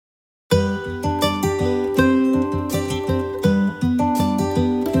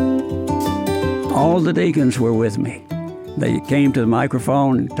All the deacons were with me. They came to the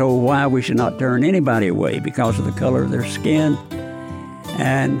microphone and told why we should not turn anybody away because of the color of their skin.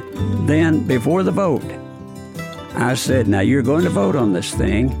 And then before the vote, I said, now you're going to vote on this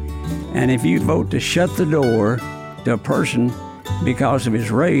thing, and if you vote to shut the door to a person because of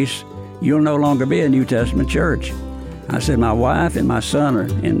his race, you'll no longer be a New Testament church. I said, my wife and my son are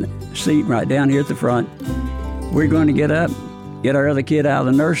in the seat right down here at the front. We're going to get up, get our other kid out of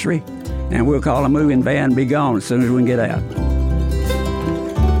the nursery, and we'll call a moving van and be gone as soon as we can get out.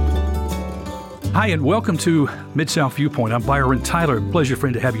 Hi, and welcome to Mid-South Viewpoint. I'm Byron Tyler. Pleasure,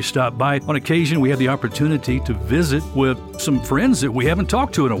 friend, to have you stop by. On occasion, we have the opportunity to visit with some friends that we haven't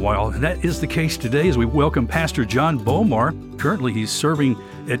talked to in a while. And that is the case today as we welcome Pastor John Bomar. Currently, he's serving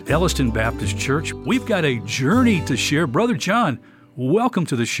at Elliston Baptist Church. We've got a journey to share. Brother John, welcome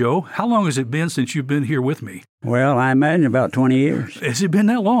to the show. How long has it been since you've been here with me? Well, I imagine about 20 years. Has it been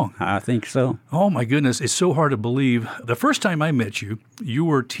that long? I think so. Oh, my goodness. It's so hard to believe. The first time I met you, you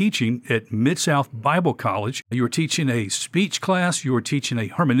were teaching at Mid-South Bible College. You were teaching a speech class. You were teaching a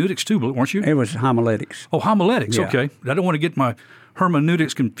hermeneutics too, weren't you? It was homiletics. Oh, homiletics. Yeah. Okay. I don't want to get my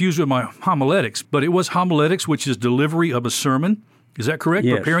hermeneutics confused with my homiletics, but it was homiletics, which is delivery of a sermon. Is that correct?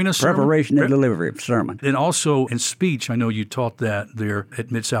 Yes. Preparing a sermon? Preparation and delivery of sermon. And also in speech, I know you taught that there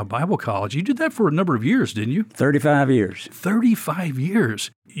at Mid-South Bible College. You did that for a number of years, didn't you? 35 years. 35 years.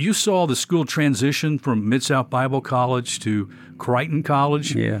 You saw the school transition from Mid-South Bible College to Crichton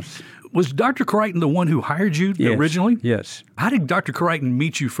College. Yes. Was Dr. Crichton the one who hired you originally? Yes. How did Dr. Crichton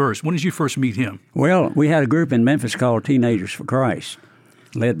meet you first? When did you first meet him? Well, we had a group in Memphis called Teenagers for Christ,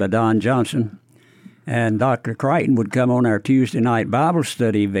 led by Don Johnson. And Dr. Crichton would come on our Tuesday night Bible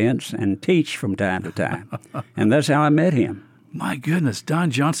study events and teach from time to time. And that's how I met him. My goodness, Don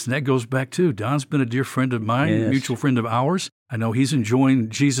Johnson, that goes back too. Don's been a dear friend of mine, Yes. a mutual friend of ours. I know he's enjoying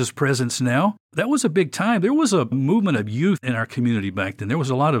Jesus' presence now. That was a big time. There was a movement of youth in our community back then. There was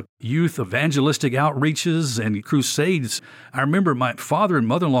a lot of youth evangelistic outreaches and crusades. I remember my father and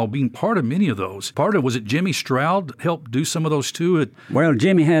mother-in-law being part of many of those. Part of, was it Jimmy Stroud helped do some of those too? Well,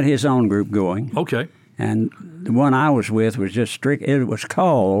 Jimmy had his own group going. Okay. And the one I was with was just strict. It was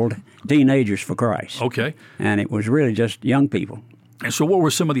called Teenagers for Christ. Okay. And it was really just young people. And so what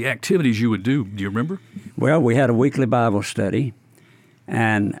were some of the activities you would do? Do you remember? Well, we had a weekly Bible study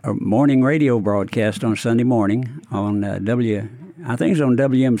and a morning radio broadcast on Sunday morning on I think it was on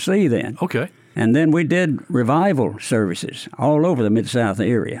WMC then. Okay. And then we did revival services all over the Mid-South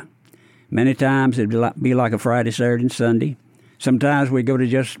area. Many times it'd be like a Friday, Saturday, and Sunday. Sometimes we'd go to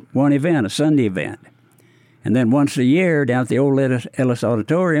just one event, a Sunday event. And then once a year down at the old Ellis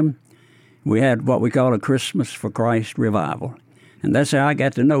Auditorium, we had what we call a Christmas for Christ revival. And that's how I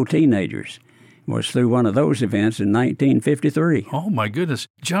got to know teenagers, was through one of those events in 1953. Oh, my goodness.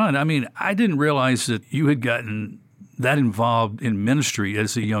 John, I mean, I didn't realize that you had gotten that involved in ministry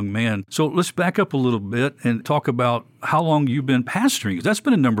as a young man. So let's back up a little bit and talk about how long you've been pastoring, because that's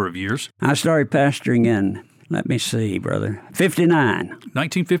been a number of years. I started pastoring in, let me see, brother, 59.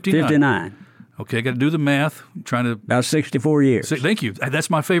 1959? 59. Okay, I got to do the math. I'm trying to... About 64 years. Thank you.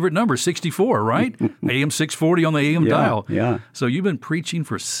 That's my favorite number, 64, right? AM 640 on the AM dial. Yeah. So you've been preaching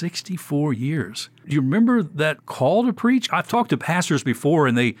for 64 years. Do you remember that call to preach? I've talked to pastors before,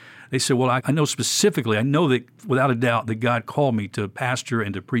 and they said, well, I know specifically, I know that without a doubt that God called me to pastor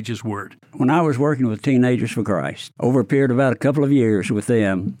and to preach His Word. When I was working with Teenagers for Christ, over a period of about a couple of years with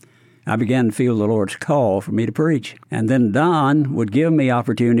them, I began to feel the Lord's call for me to preach. And then Don would give me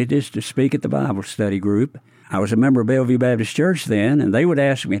opportunities to speak at the Bible study group. I was a member of Bellevue Baptist Church then, and they would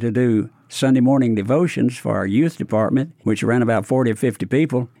ask me to do Sunday morning devotions for our youth department, which ran about 40 or 50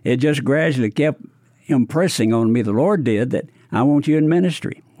 people. It just gradually kept impressing on me, the Lord did, that I want you in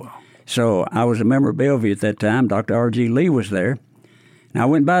ministry. Wow. So I was a member of Bellevue at that time. Dr. R.G. Lee was there. And I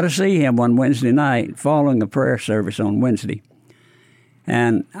went by to see him one Wednesday night following a prayer service on Wednesday.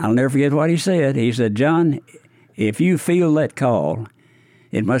 And I'll never forget what he said. He said, John, if you feel that call,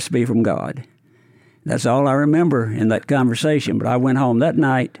 it must be from God. That's all I remember in that conversation. But I went home that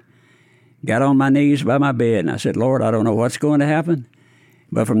night, got on my knees by my bed, and I said, Lord, I don't know what's going to happen,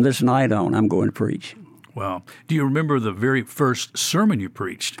 but from this night on, I'm going to preach. Wow. Do you remember the very first sermon you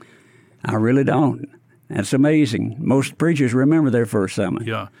preached? I really don't. That's amazing. Most preachers remember their first sermon.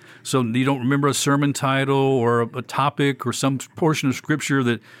 Yeah. So you don't remember a sermon title or a topic or some portion of Scripture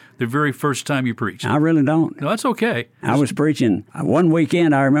that the very first time you preached? I really don't. No, that's okay. I was preaching. One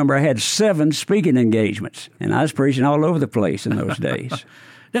weekend, I remember I had 7 speaking engagements, and I was preaching all over the place in those days.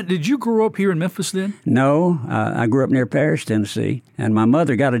 Now, did you grow up here in Memphis then? No, I grew up near Paris, Tennessee, and my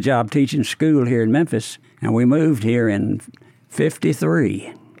mother got a job teaching school here in Memphis, and we moved here in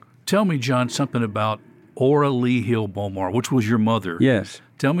 53. Tell me, John, something about Ora Lee Hill Bomar, which was your mother. Yes.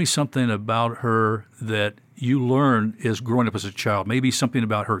 Tell me something about her that you learned as growing up as a child. Maybe something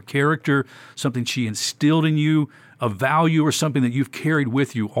about her character, something she instilled in you, a value or something that you've carried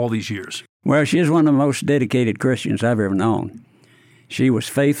with you all these years. Well, she is one of the most dedicated Christians I've ever known. She was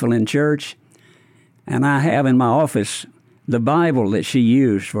faithful in church, and I have in my office the Bible that she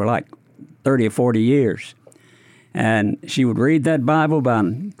used for like 30 or 40 years. And she would read that Bible by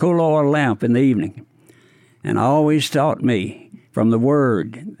a coal oil lamp in the evening. And always taught me from the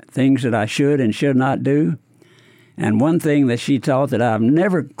Word things that I should and should not do. And one thing that she taught that I've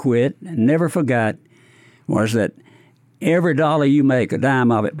never quit and never forgot was that every dollar you make, a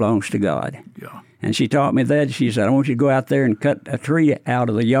dime of it belongs to God. Yeah. And she taught me that. She said, I want you to go out there and cut a tree out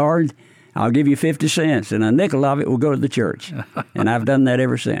of the yard. I'll give you 50 cents, and a nickel of it will go to the church. And I've done that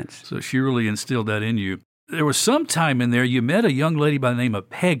ever since. So she really instilled that in you. There was some time in there you met a young lady by the name of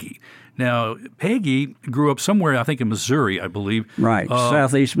Peggy. Now, Peggy grew up somewhere, I think, in Missouri, I believe. Right,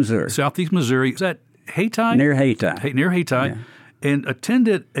 southeast Missouri. Southeast Missouri. Is that Hayti? Near Hayti. Near Hayti. Yeah. And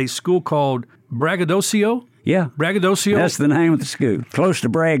attended a school called Braggadocio? Yeah. Braggadocio? That's the name of the school, close to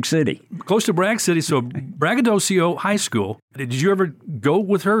Bragg City. Close to Bragg City, so Braggadocio High School. Did you ever go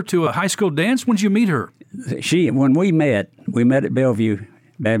with her to a high school dance? When did you meet her? When we met at Bellevue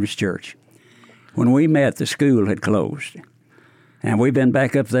Baptist Church. When we met, the school had closed. And we've been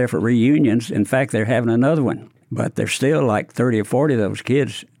back up there for reunions. In fact, they're having another one. But there's still like 30 or 40 of those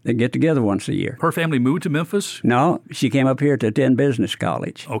kids that get together once a year. Her family moved to Memphis? No, she came up here to attend business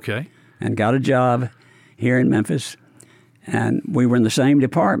college. Okay. And got a job here in Memphis. And we were in the same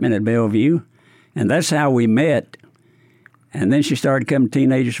department at Bellevue. And that's how we met. And then she started coming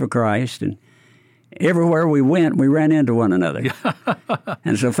Teenagers for Christ. And everywhere we went, we ran into one another.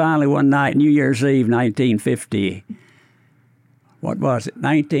 And so finally one night, New Year's Eve,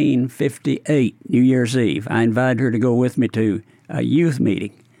 1958, New Year's Eve, I invited her to go with me to a youth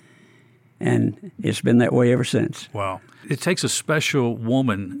meeting. And it's been that way ever since. Wow. It takes a special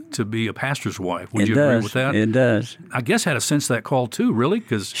woman to be a pastor's wife. Would you agree with that? It does. I guess had to sense that call too, really?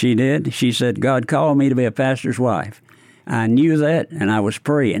 She did. She said, God called me to be a pastor's wife. I knew that, and I was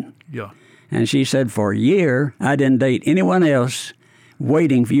praying. Yeah. And she said, for a year, I didn't date anyone else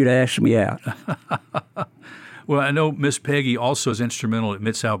waiting for you to ask me out. Well, I know Miss Peggy also is instrumental at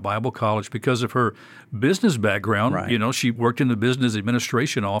Mid-South Bible College because of her business background. Right. You know, she worked in the business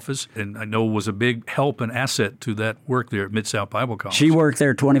administration office, and I know was a big help and asset to that work there at Mid-South Bible College. She worked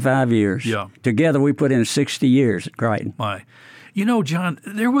there 25 years. Yeah. Together, we put in 60 years at Crichton. My. You know, John,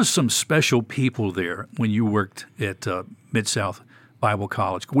 there was some special people there when you worked at Mid-South Bible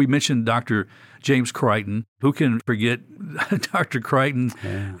College. We mentioned Dr. James Crichton. Who can forget Dr. Crichton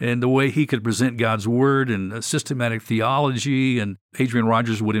and the way he could present God's Word and systematic theology? And Adrian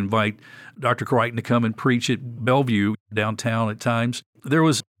Rogers would invite Dr. Crichton to come and preach at Bellevue downtown at times. There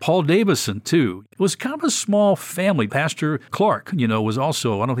was Paul Davison, too. It was kind of a small family. Pastor Clark, was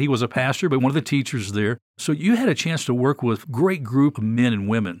also, I don't know if he was a pastor, but one of the teachers there. So you had a chance to work with a great group of men and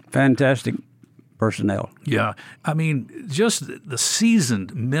women. Fantastic personnel. Yeah. I mean, just the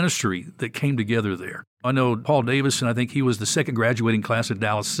seasoned ministry that came together there. I know Paul Davison, I think he was the second graduating class at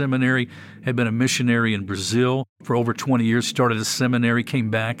Dallas Seminary, had been a missionary in Brazil for over 20 years, started a seminary, came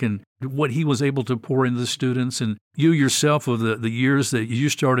back, and what he was able to pour into the students. And you yourself, of the years that you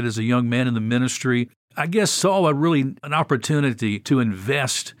started as a young man in the ministry, I guess saw an opportunity to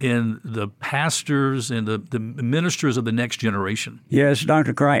invest in the pastors and the ministers of the next generation. Yes,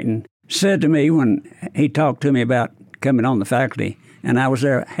 Dr. Crichton said to me when he talked to me about coming on the faculty, and I was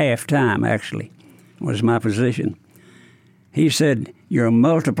there half-time, actually, was my position. He said, you're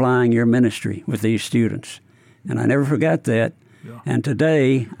multiplying your ministry with these students. And I never forgot that. Yeah. And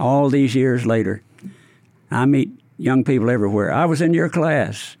today, all these years later, I meet young people everywhere. I was in your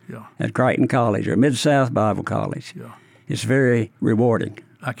class at Crichton College or Mid-South Bible College. Yeah. It's very rewarding.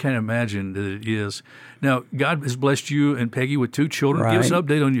 I can't imagine that it is. Now, God has blessed you and Peggy with 2 children. Right. Give us an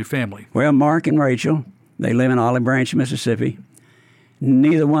update on your family. Well, Mark and Rachel, they live in Olive Branch, Mississippi.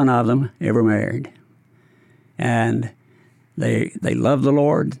 Neither one of them ever married. And they love the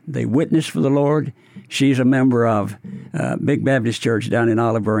Lord. They witness for the Lord. She's a member of Big Baptist Church down in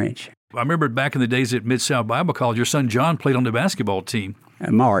Olive Branch. I remember back in the days at Mid-South Bible College, your son John played on the basketball team.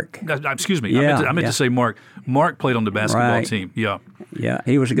 Mark. Excuse me. Yeah, I meant to say Mark. Mark played on the basketball team. Yeah. Yeah,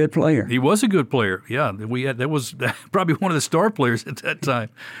 he was a good player. He was a good player. Yeah, that was probably one of the star players at that time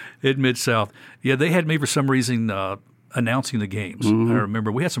at Mid-South. Yeah, they had me for some reason announcing the games. I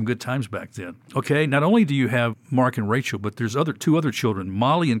remember we had some good times back then. Okay, not only do you have Mark and Rachel, but there's two other children,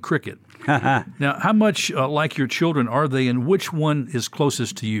 Molly and Cricket. Now, how much like your children are they, and which one is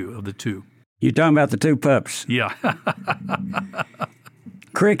closest to you of the two? You're talking about the two pups. Yeah.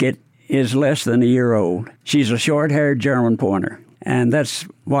 Cricket is less than a year old. She's a short-haired German pointer, and that's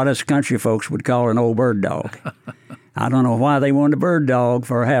what us country folks would call an old bird dog. I don't know why they wanted a bird dog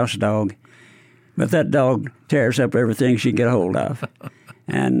for a house dog, but that dog tears up everything she can get a hold of,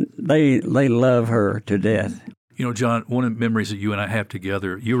 and they love her to death. You know, John, one of the memories that you and I have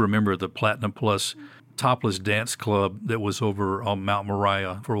together, you remember the Platinum Plus topless dance club that was over on Mount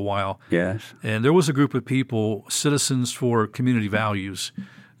Moriah for a while. Yes. And there was a group of people, citizens for community values,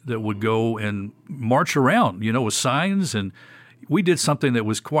 that would go and march around, with signs. And we did something that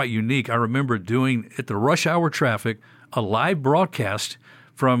was quite unique. I remember doing, at the rush hour traffic, a live broadcast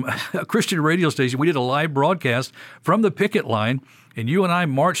from a Christian radio station. We did a live broadcast from the picket line, and you and I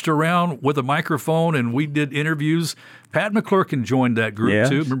marched around with a microphone, and we did interviews. Pat McClurkin joined that group,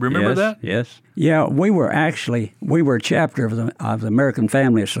 too. Remember that? Yes. Yeah, we were a chapter of the American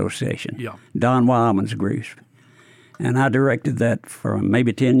Family Association, Don Wildman's group. And I directed that for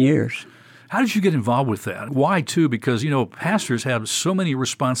maybe 10 years. How did you get involved with that? Why, too? Because, pastors have so many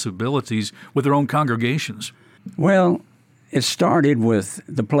responsibilities with their own congregations. Well, it started with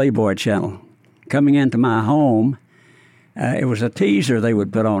the Playboy Channel. Coming into my home, it was a teaser they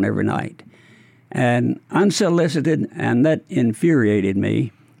would put on every night. And unsolicited, and that infuriated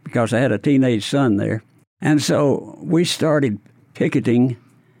me because I had a teenage son there. And so we started picketing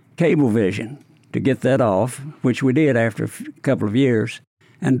Cablevision to get that off, which we did after a couple of years.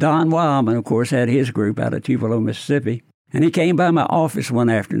 And Don Wildman, of course, had his group out of Tupelo, Mississippi. And he came by my office one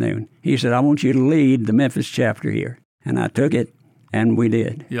afternoon. He said, "I want you to lead the Memphis chapter here." And I took it, and we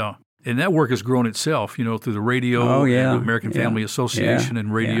did. Yeah. And that work has grown itself, through the radio, and the American Family Association,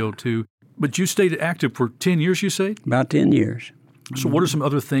 and radio, too. But you stayed active for 10 years, you say? About 10 years. So what are some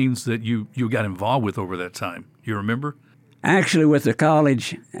other things that you got involved with over that time? You remember? Actually, with the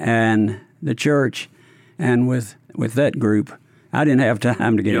college and the church and with that group, I didn't have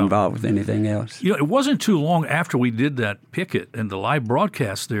time to get involved with anything else. It wasn't too long after we did that picket and the live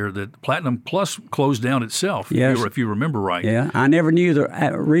broadcast there that Platinum Plus closed down itself, if you remember right. Yeah, I never knew the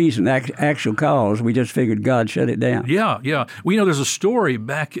reason, actual cause. We just figured God shut it down. Yeah. Well, there's a story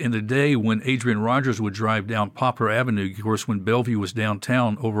back in the day when Adrian Rogers would drive down Poplar Avenue, of course, when Bellevue was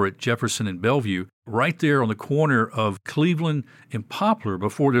downtown over at Jefferson and Bellevue, right there on the corner of Cleveland and Poplar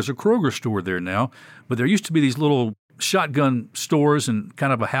before there's a Kroger store there now. But there used to be these little shotgun stores and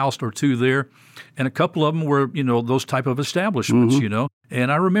kind of a house or two there. And a couple of them were, those type of establishments,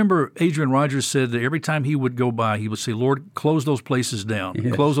 And I remember Adrian Rogers said that every time he would go by, he would say, "Lord, close those places down,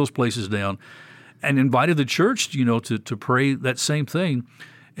 close those places down," and invited the church, to pray that same thing.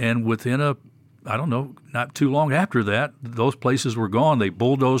 And within not too long after that, those places were gone. They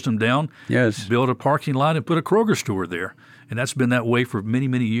bulldozed them down, built a parking lot, and put a Kroger store there. And that's been that way for many,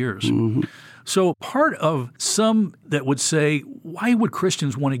 many years. Mm-hmm. So part of some that would say, why would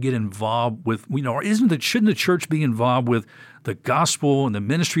Christians want to get involved with, shouldn't the church be involved with the gospel and the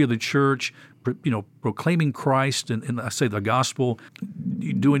ministry of the church, proclaiming Christ and I say the gospel,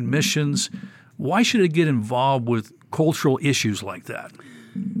 doing missions? Why should it get involved with cultural issues like that?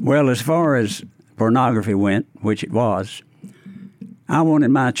 Well, as far as pornography went, which it was, I wanted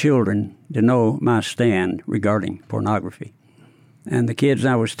my children to know my stand regarding pornography. And the kids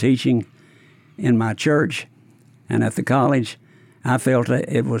I was teaching in my church and at the college, I felt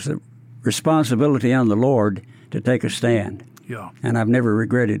that it was a responsibility on the Lord to take a stand. Yeah. And I've never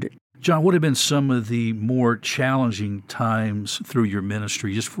regretted it. John, what have been some of the more challenging times through your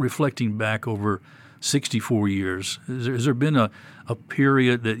ministry, just reflecting back over 64 years? Has there been a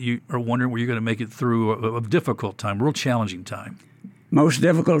period that you are wondering where you're going to make it through a difficult time, a real challenging time? Most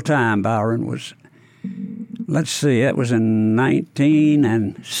difficult time, Byron, was, it was in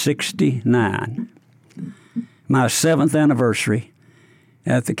 1969, my 7th anniversary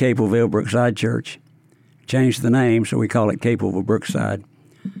at the Capelville Brookside Church. Changed the name, so we call it Capelville Brookside.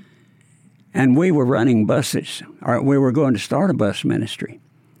 And we were running buses, or we were going to start a bus ministry.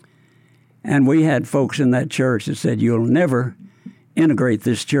 And we had folks in that church that said, "You'll never integrate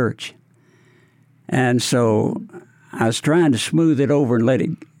this church." And so I was trying to smooth it over and let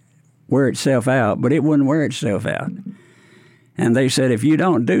it wear itself out, but it wouldn't wear itself out. And they said, "If you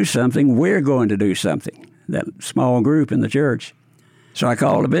don't do something, we're going to do something," that small group in the church. So I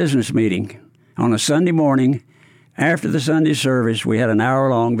called a business meeting. On a Sunday morning, after the Sunday service, we had an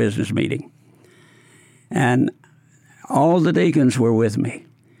hour-long business meeting. And all the deacons were with me.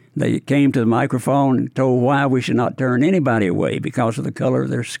 They came to the microphone and told why we should not turn anybody away because of the color of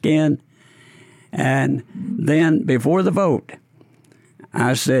their skin. And then before the vote,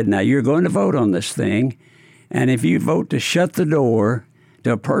 I said, now you're going to vote on this thing, and if you vote to shut the door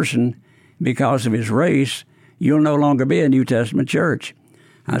to a person because of his race, you'll no longer be a New Testament church.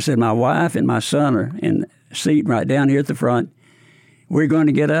 I said, my wife and my son are in the seat right down here at the front. We're going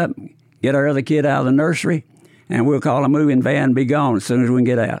to get up, get our other kid out of the nursery, and we'll call a moving van and be gone as soon as we can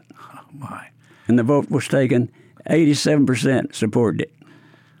get out. Oh, my. And the vote was taken. 87% supported it.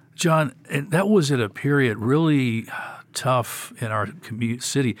 John, and that was at a period really tough in our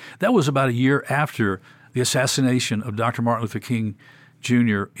city. That was about a year after the assassination of Dr. Martin Luther King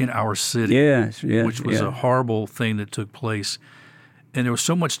Jr. in our city, which was a horrible thing that took place. And there was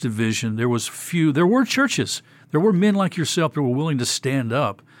so much division. There were churches. There were men like yourself that were willing to stand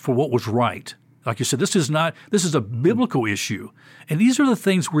up for what was right. Like you said, this is a biblical issue. And these are the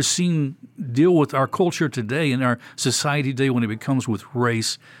things we're seeing deal with our culture today and our society today when it becomes with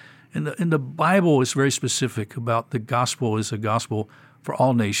race. And the Bible is very specific about the gospel is a gospel for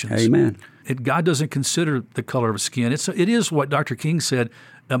all nations. Amen. God doesn't consider the color of skin. It is what Dr. King said,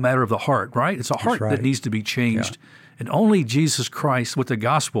 a matter of the heart, right? It's a heart that needs to be changed. Yeah. And only Jesus Christ with the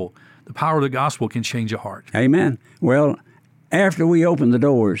gospel, the power of the gospel can change a heart. Amen. Well, after we opened the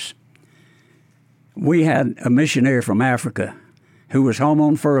doors, we had a missionary from Africa who was home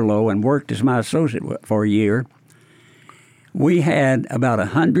on furlough and worked as my associate for a year. We had about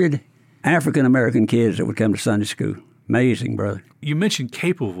 100 African-American kids that would come to Sunday school. Amazing, brother. You mentioned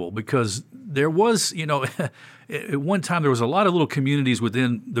capable because there was, at one time there was a lot of little communities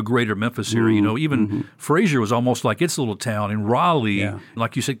within the greater Memphis area. Even Frazier was almost like its little town. In Raleigh,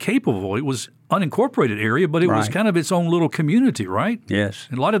 like you said, capable. It was unincorporated area, but it was kind of its own little community, right? Yes.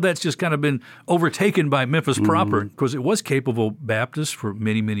 And a lot of that's just kind of been overtaken by Memphis proper because it was Capable Baptist for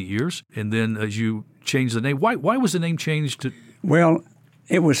many, many years. And then as you changed the name, why was the name changed to? Well,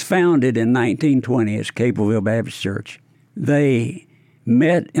 it was founded in 1920 as Capelville Baptist Church. They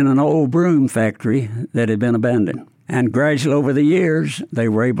met in an old broom factory that had been abandoned. And gradually over the years, they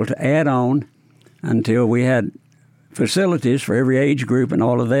were able to add on until we had facilities for every age group and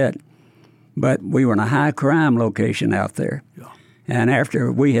all of that. But we were in a high crime location out there. Yeah. And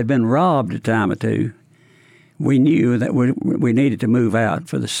after we had been robbed a time or two, we knew that we needed to move out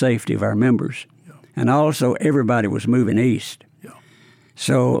for the safety of our members. Yeah. And also everybody was moving east. Yeah.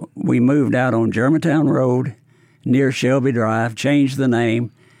 So we moved out on Germantown Road near Shelby Drive, changed the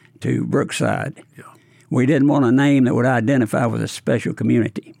name to Brookside. Yeah. We didn't want a name that would identify with a special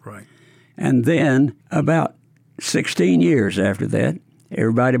community. Right. And then about 16 years after that,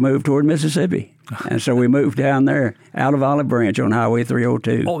 everybody moved toward Mississippi. And so we moved down there out of Olive Branch on Highway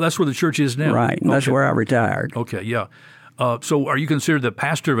 302. Oh, that's where the church is now? Right. And that's where I retired. Okay, yeah. So are you considered the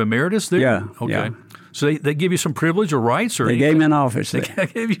pastor of emeritus there? Yeah. Okay. Yeah. So they give you some privilege or rights? Or they gave me an office there. They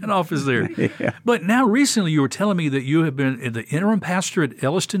gave you an office there. Yeah. But now recently you were telling me that you have been the interim pastor at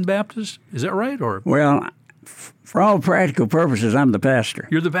Elliston Baptist. Is that right? Or well, for all practical purposes, I'm the pastor.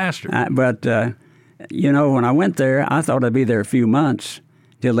 You're the pastor. But when I went there, I thought I'd be there a few months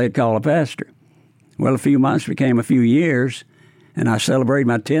till they'd call a pastor. Well, a few months became a few years, and I celebrated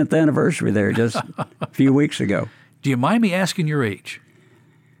my 10th anniversary there just a few weeks ago. Do you mind me asking your age?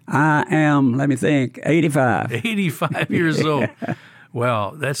 I am, 85. 85 years old.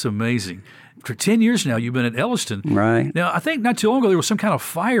 Wow, that's amazing. For 10 years now, you've been at Elliston. Right. Now, I think not too long ago, there was some kind of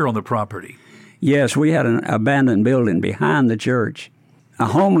fire on the property. Yes, we had an abandoned building behind the church. A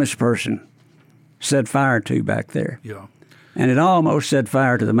homeless person set fire to back there. Yeah. And it almost set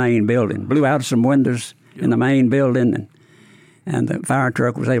fire to the main building. Blew out some windows in the main building, and the fire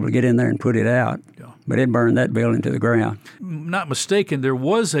truck was able to get in there and put it out. Yeah. But it burned that building to the ground. Not mistaken, there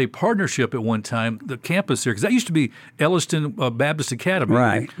was a partnership at one time, the campus there, because that used to be Elliston Baptist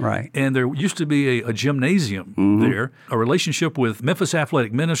Academy. Right. And there used to be a gymnasium there. A relationship with Memphis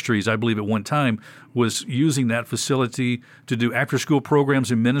Athletic Ministries, I believe at one time, was using that facility to do after-school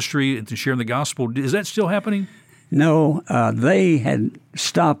programs in ministry and to share the gospel. Is that still happening? No, they had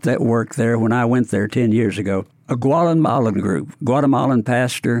stopped that work there when I went there 10 years ago. A Guatemalan group, Guatemalan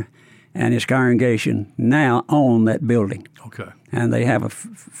pastor and his congregation now own that building. Okay. And they have a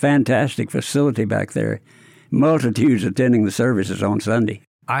fantastic facility back there. Multitudes attending the services on Sunday.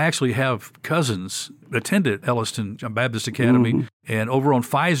 I actually have cousins attended Elliston Baptist Academy, and over on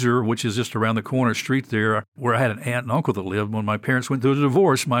Pfizer, which is just around the corner street there, where I had an aunt and uncle that lived. When my parents went through the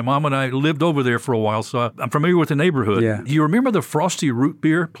divorce, my mom and I lived over there for a while, so I'm familiar with the neighborhood. Yeah. Do you remember the Frosty Root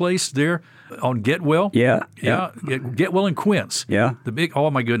Beer place there on Getwell? Yeah. Getwell and Quince. Yeah. The big, oh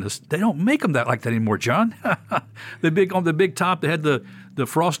my goodness, they don't make them like that anymore, John. The big on the big top, they had the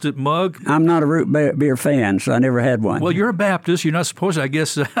frosted mug. I'm not a root beer fan, so I never had one. Well, you're a Baptist. You're not supposed to, I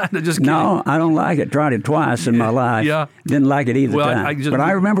guess. Just kidding. No, I don't like it. Tried it twice in my life. Yeah. Didn't like it either time. But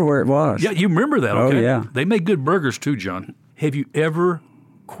I remember where it was. Yeah, you remember that, okay? Oh, yeah. They make good burgers too, John. Have you ever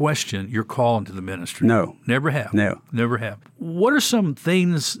questioned your call into the ministry? No. Never have? No. Never have. What are some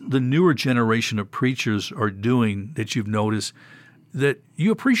things the newer generation of preachers are doing that you've noticed that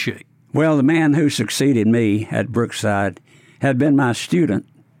you appreciate? Well, the man who succeeded me at Brookside had been my student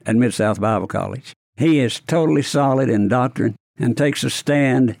at Mid-South Bible College. He is totally solid in doctrine and takes a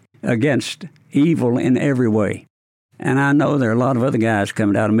stand against evil in every way. And I know there are a lot of other guys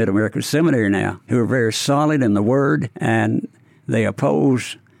coming out of Mid-America Seminary now who are very solid in the Word, and they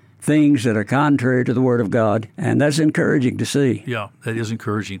oppose things that are contrary to the Word of God, and that's encouraging to see. Yeah, that is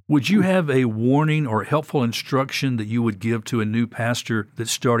encouraging. Would you have a warning or helpful instruction that you would give to a new pastor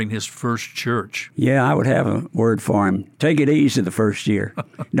that's starting his first church? Yeah, I would have a word for him. Take it easy the first year.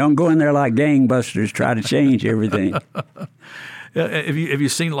 Don't go in there like gangbusters, try to change everything. Have you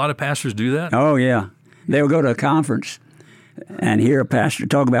seen a lot of pastors do that? Oh, yeah. They'll go to a conference and hear a pastor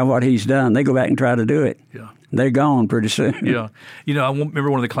talk about what he's done. They go back and try to do it. Yeah. They're gone pretty soon. Yeah. You know, I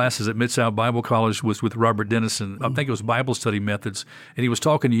remember one of the classes at Mid-South Bible College was with Robert Dennison. I think it was Bible study methods. And he was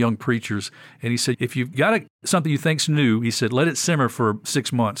talking to young preachers. And he said, if you've got something you think's new, he said, let it simmer for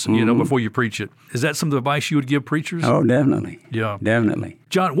 6 months, before you preach it. Is that some of the advice you would give preachers? Oh, definitely. Yeah. Definitely.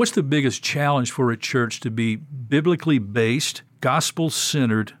 John, what's the biggest challenge for a church to be biblically based,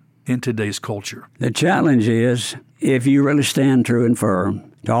 gospel-centered in today's culture? The challenge is, if you really stand true and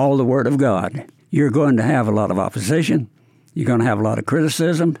firm to all the Word of God, you're going to have a lot of opposition, you're going to have a lot of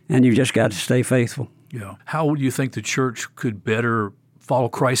criticism, and you've just got to stay faithful. Yeah. How would you think the church could better follow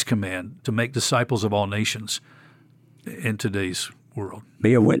Christ's command to make disciples of all nations in today's world?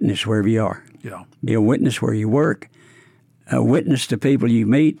 Be a witness wherever you are. Yeah. Be a witness where you work, a witness to people you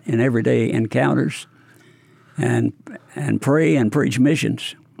meet in everyday encounters, and pray and preach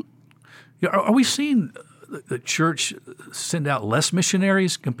missions. Yeah. Are we seeing the church send out less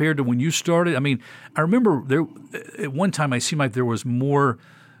missionaries compared to when you started? I mean, I remember there at one time it seemed like there was more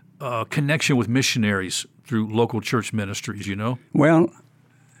connection with missionaries through local church ministries, you know? Well,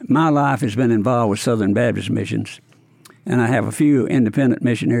 my life has been involved with Southern Baptist missions, and I have a few independent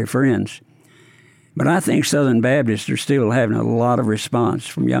missionary friends. But I think Southern Baptists are still having a lot of response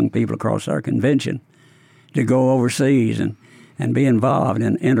from young people across our convention to go overseas and be involved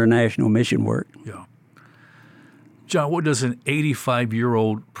in international mission work. Yeah. John, what does an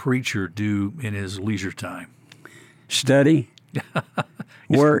 85-year-old preacher do in his leisure time? Study,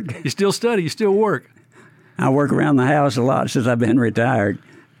 work. You still study, you still work. I work around the house a lot since I've been retired.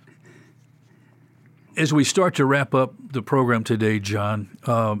 As we start to wrap up the program today, John,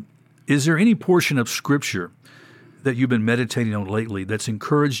 is there any portion of Scripture that you've been meditating on lately that's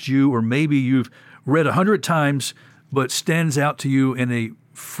encouraged you, or maybe you've read 100 times but stands out to you in a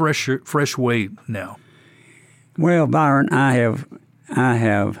fresh way now? Well, Byron, I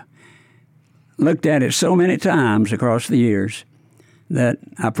have looked at it so many times across the years that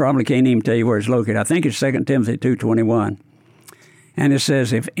I probably can't even tell you where it's located. I think it's 2 Timothy 2:21. And it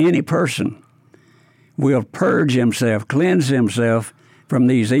says, if any person will purge himself, cleanse himself from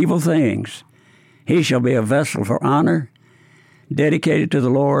these evil things, he shall be a vessel for honor, dedicated to the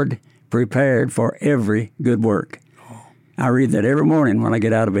Lord, prepared for every good work. I read that every morning when I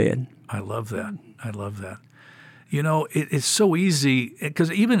get out of bed. I love that. I love that. You know, it's so easy,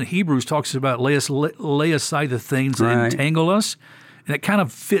 because even Hebrews talks about lay aside the things that entangle us, and it kind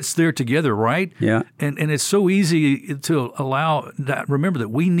of fits there together, right? Yeah. And it's so easy to allow that. Remember that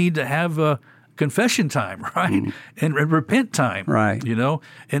we need to have a confession time, right? And repent time, right? You know,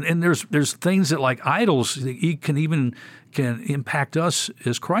 and there's things that, like idols, can impact us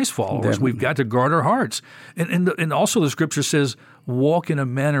as Christ followers. Definitely. We've got to guard our hearts, and also the Scripture says, walk in a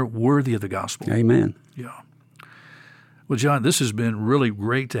manner worthy of the gospel. Amen. Yeah. Well, John, this has been really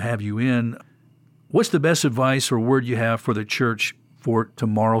great to have you in. What's the best advice or word you have for the church for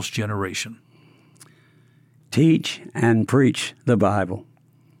tomorrow's generation? Teach and preach the Bible.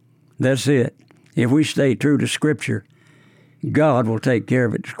 That's it. If we stay true to Scripture, God will take care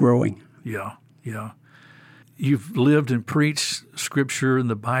of its growing. Yeah, yeah. You've lived and preached Scripture in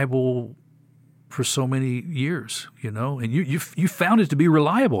the Bible for so many years, and you found it to be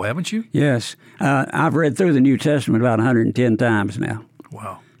reliable, haven't you? Yes. I've read through the New Testament about 110 times now.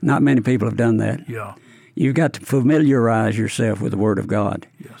 Wow. Not many people have done that. Yeah. You've got to familiarize yourself with the Word of God.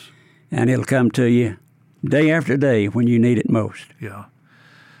 Yes. And it'll come to you day after day when you need it most. Yeah.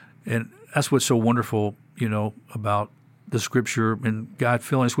 And that's what's so wonderful, about the Scripture and God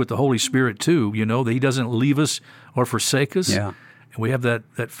filling us with the Holy Spirit too, that He doesn't leave us or forsake us. Yeah. And we have that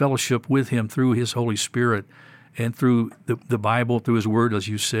fellowship with Him through His Holy Spirit and through the Bible, through His Word, as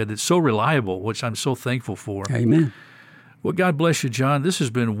you said. It's so reliable, which I'm so thankful for. Amen. Well, God bless you, John. This has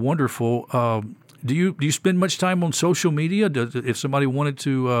been wonderful. Do you spend much time on social media? If somebody wanted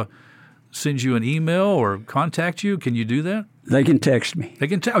to send you an email or contact you, can you do that? They can text me. They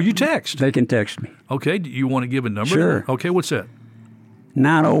can. You text? They can text me. Okay. Do you want to give a number? Sure. Okay. What's that?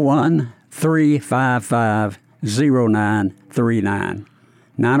 901-355-0939.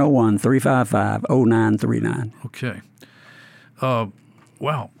 901-355-0939. Okay.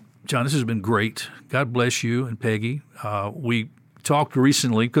 Wow. John, this has been great. God bless you and Peggy. We talked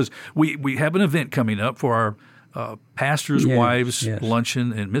recently because we have an event coming up for our pastors' wives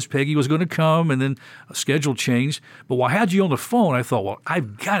luncheon, and Miss Peggy was going to come, and then a schedule changed. But while I had you on the phone, I thought, well,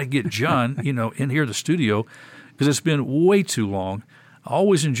 I've got to get John, in here in the studio because it's been way too long. I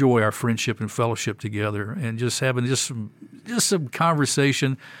always enjoy our friendship and fellowship together, and just having some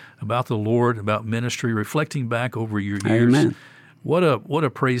conversation about the Lord, about ministry, reflecting back over your years. Amen. What a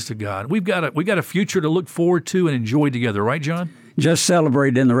praise to God. We've got a future to look forward to and enjoy together, right, John? Just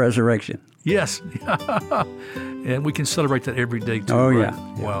celebrate in the resurrection. Yes. And we can celebrate that every day, too. Oh, right?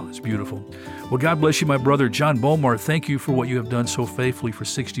 yeah. Wow, it's beautiful. Well, God bless you, my brother, John Bomar. Thank you for what you have done so faithfully for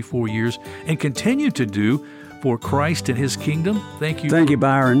 64 years and continue to do for Christ and His kingdom. Thank you. Thank you,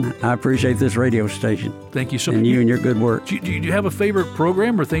 Byron. I appreciate this radio station. Thando so much. And you and your good work. Do you have a favorite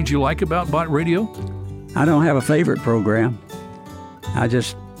program or things you like about Bot Radio? I don't have a favorite program. I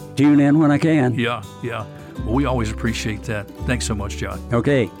just tune in when I can. Yeah. Well, we always appreciate that. Thanks so much, John.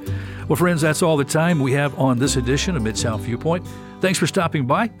 Okay. Well, friends, that's all the time we have on this edition of Mid-South Viewpoint. Thanks for stopping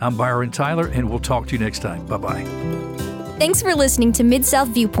by. I'm Byron Tyler, and we'll talk to you next time. Bye-bye. Thanks for listening to Mid-South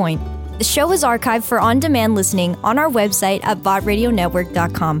Viewpoint. The show is archived for on-demand listening on our website at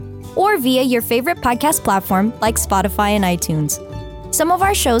botradionetwork.com or via your favorite podcast platform like Spotify and iTunes. Some of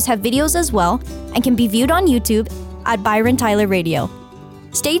our shows have videos as well and can be viewed on YouTube at Byron Tyler Radio.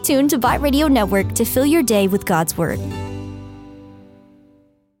 Stay tuned to Bot Radio Network to fill your day with God's Word.